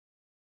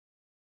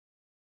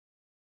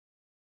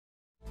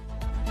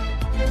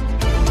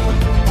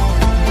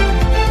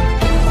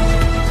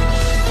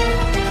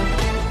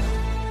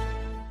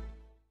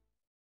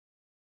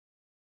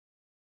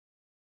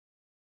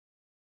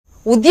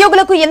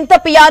ఉద్యోగులకు ఎంత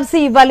పీఆర్సీ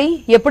ఇవ్వాలి,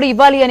 ఎప్పుడు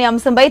ఇవ్వాలి అనే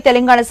అంశంపై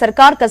తెలంగాణ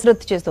సర్కార్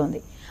కసరత్తు చేస్తోంది.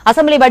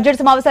 అసెంబ్లీ బడ్జెట్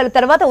సమావేశాల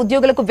తర్వాత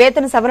ఉద్యోగులకు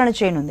వేతన సవరణ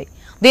చేయనుంది.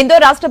 దీంతో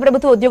రాష్ట్ర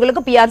ప్రభుత్వ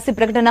ఉద్యోగులకు పీఆర్సీ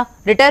ప్రకటన,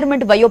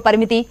 రిటైర్మెంట్ వయో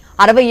పరిమితి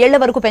 60 ఏళ్ల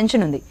వరకు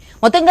పెంచనుంది.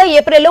 మొత్తంగా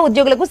ఏప్రిల్లో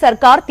ఉద్యోగులకు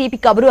సర్కార్ తీపి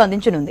కబురు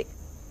అందించనుంది.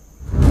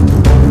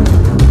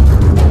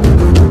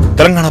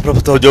 తెలంగాణ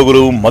ప్రభుత్వ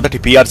ఉద్యోగులు మొదటి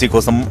పీఆర్సీ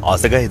కోసం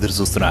ఆశగా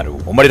ఎదురుచూస్తున్నారు.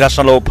 ఉమ్మడి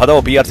రాష్ట్రంలో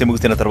 10వ పీఆర్సీ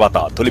ముగిసిన తర్వాత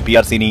తొలి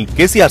పీఆర్సీని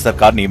కేసీఆర్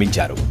సర్కార్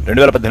నియమించారు.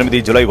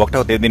 2018 జూలై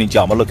 1వ తేదీ నుంచి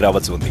అమల్లోకి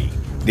రావాల్సి ఉంది.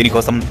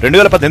 దీనికోసం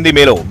 2018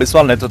 మేలో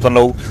బిస్వాల్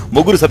నేతృత్వంలో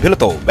 3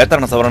 సభ్యులతో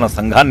వేతన సవరణ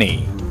సంఘాన్ని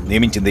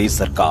నియమించింది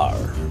సర్కార్.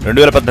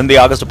 2018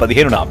 ఆగస్టు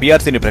 15న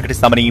పీఆర్సీని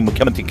ప్రకటిస్తామని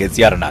ముఖ్యమంత్రి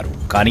కేసీఆర్ అన్నారు.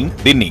 కానీ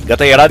దీన్ని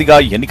గత ఏడాదిగా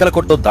ఎన్నికల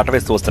కోర్టుతో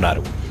దాటవేస్తూ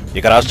వస్తున్నారు.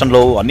 ఇక రాష్ట్రంలో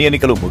అన్ని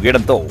ఎన్నికలు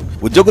ముగియడంతో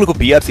ఉద్యోగులకు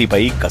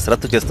పీఆర్సీపై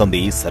కసరత్తు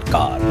చేస్తోంది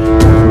సర్కార్.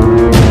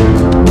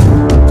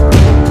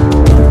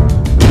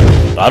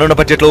 రానున్న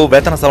బడ్జెట్లో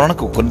వేతన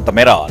సవరణకు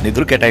కొంతమేర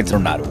నిధులు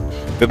కేటాయించనున్నారు.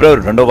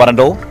 ఫిబ్రవరి 2వ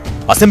వారంలో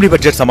అసెంబ్లీ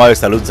బడ్జెట్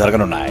సమావేశాలు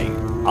జరగనున్నాయి.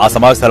 ఆ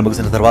సమావేశాలు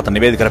ముగిసిన తర్వాత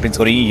నివేదిక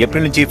రప్పించుకుని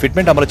ఏప్రిల్ నుంచి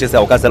ఫిట్మెంట్ అమలు చేసే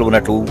అవకాశాలు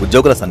ఉన్నట్లు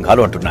ఉద్యోగుల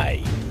సంఘాలు అంటున్నాయి.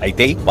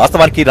 అయితే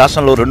వాస్తవానికి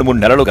రాష్ట్రంలో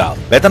 2-3 నెలలుగా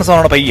వేతన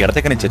సవరణపై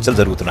ఎడతెగని చర్చలు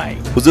జరుగుతున్నాయి.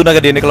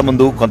 హుజూర్నగర్ ఎన్నికల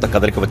ముందు కొంత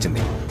కదలిక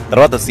వచ్చింది.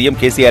 తర్వాత సీఎం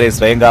కేసీఆర్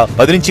స్వయంగా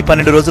 10 నుంచి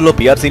 12 రోజుల్లో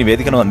పీఆర్సీ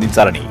నివేదికను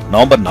అందించాలని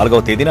నవంబర్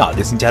 4వ తేదీన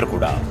ఆదేశించారు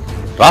కూడా.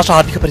 రాష్ట్ర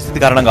ఆర్థిక పరిస్థితి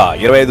కారణంగా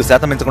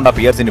 25% పెంచకుండా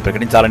పీఆర్సీని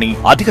ప్రకటించాలని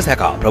ఆర్థిక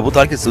శాఖ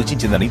ప్రభుత్వానికి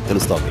సూచించిందని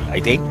తెలుస్తోంది.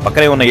 అయితే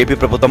పక్కనే ఉన్న ఏపీ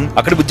ప్రభుత్వం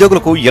అక్కడి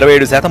ఉద్యోగులకు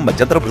 27%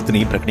 మధ్యంతర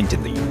వృత్తిని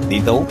ప్రకటించింది.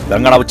 దీంతో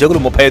తెలంగాణ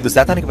ఉద్యోగులు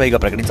 35%కి పైగా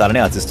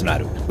ప్రకటించాలని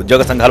ఆశిస్తున్నారు.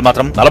 ఉద్యోగ సంఘాలు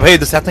మాత్రం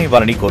 45%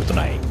 ఇవ్వాలని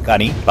కోరుతున్నాయి.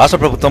 కానీ రాష్ట్ర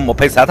ప్రభుత్వం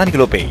 30%కి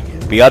లోపే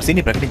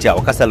పీఆర్సీని ప్రకటించే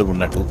అవకాశాలు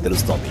ఉన్నట్లు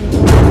తెలుస్తోంది.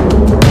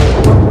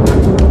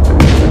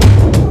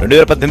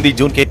 2018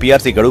 జూన్కే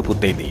పీఆర్సీ గడువు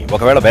పూర్తయింది.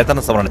 ఒకవేళ వేతన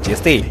సవరణ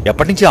చేస్తే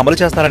ఎప్పటి నుంచి అమలు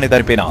చేస్తారనే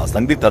దానిపైన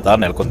సందిగ్ధత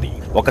నెలకొంది.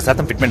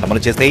 1% ఫిట్మెంట్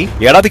అమలు చేస్తే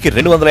ఏడాదికి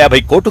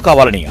 250 కోట్లు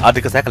కావాలని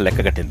ఆర్థిక శాఖ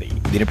లెక్కగట్టింది.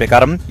 దీని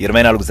ప్రకారం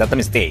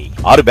 24% ఇస్తే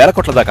 6 వేల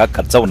కోట్ల దాకా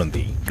ఖర్చు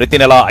అవునుంది. ప్రతి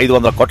నెల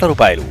 500 కోట్ల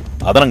రూపాయలు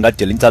అదనంగా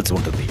చెల్లించాల్సి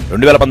ఉంటుంది.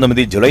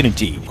 2019 జూలై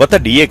నుంచి కొత్త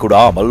డిఏ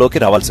కూడా అమల్లోకి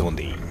రావాల్సి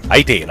ఉంది.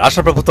 అయితే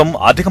రాష్ట్ర ప్రభుత్వం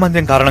ఆర్థిక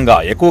మాంద్యం కారణంగా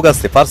ఎక్కువగా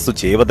సిఫార్సు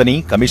చేయవద్దని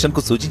కమిషన్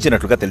కు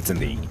సూచించినట్లుగా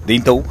తెలిసింది.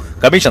 దీంతో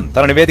కమిషన్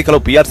తన నివేదికలో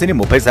పీఆర్సీని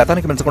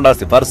 30%కి పెంచకుండా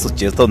సిఫార్సు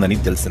చేస్తోందని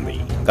తెలిసింది.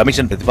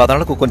 కమిషన్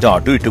ప్రతిపాదనలకు కొంచెం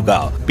అటు ఇటుగా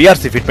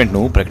పీఆర్సీ ఫిట్మెంట్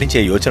ను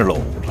ప్రకటించే యోచనలో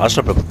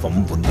రాష్ట్ర ప్రభుత్వం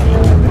ఉంది.